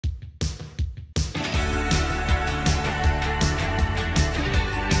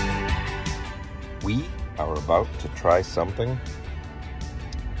are about to try something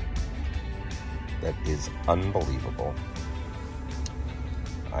that is unbelievable.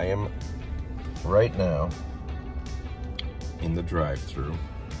 I am right now in the drive-thru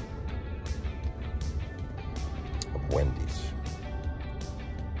of Wendy's.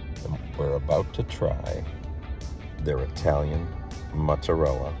 And we're about to try their Italian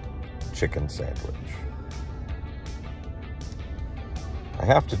mozzarella chicken sandwich. I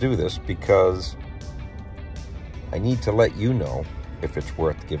have to do this because I need to let you know if it's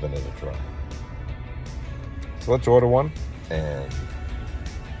worth giving it a try. So let's order one and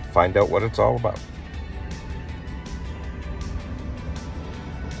find out what it's all about.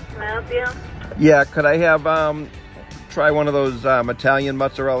 Can I help you? Yeah, could I have try one of those Italian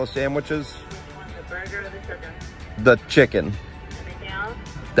mozzarella sandwiches? Which one, the burger or the chicken? The chicken. Anything else?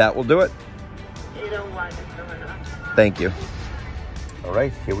 That will do it. 801 is the winner. Thank you. All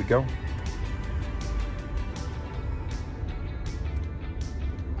right, here we go.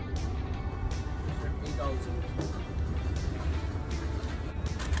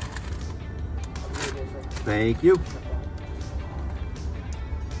 Thank you.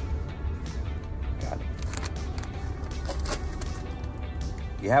 Got it.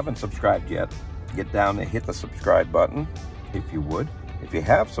 If you haven't subscribed yet, get down and hit the subscribe button if you would. If you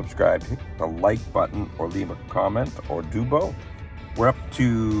have subscribed, hit the like button or leave a comment or do both. We're up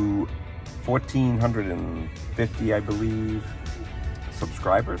to 1,450, I believe,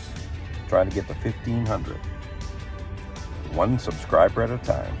 subscribers. Trying to get to 1,500. One subscriber at a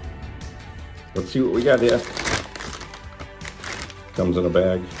time. Let's see what we got here. Comes in a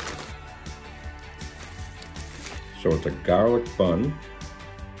bag. So it's a garlic bun,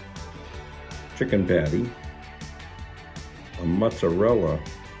 chicken patty, a mozzarella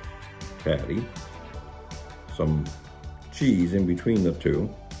patty, some cheese in between the two,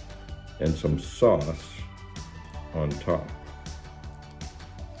 and some sauce on top.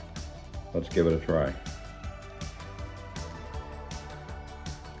 Let's give it a try.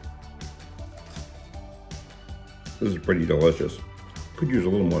 This is pretty delicious. Could use a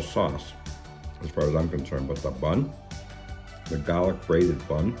little more sauce as far as I'm concerned, but the bun, the garlic braided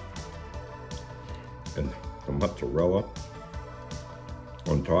bun, and the mozzarella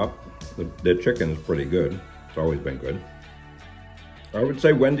on top, the chicken is pretty good. It's always been good. I would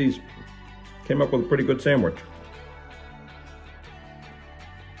say Wendy's came up with a pretty good sandwich.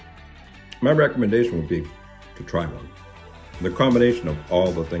 My recommendation would be to try one. The combination of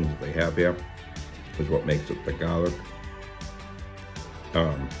all the things that they have here is what makes it. The garlic,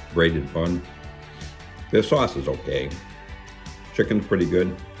 braided bun. Their sauce is okay. Chicken's pretty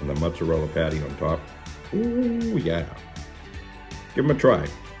good, and the mozzarella patty on top. Ooh, yeah. Give them a try.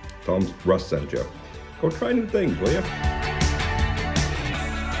 Tell them Russ sent you. Go try new things, will you?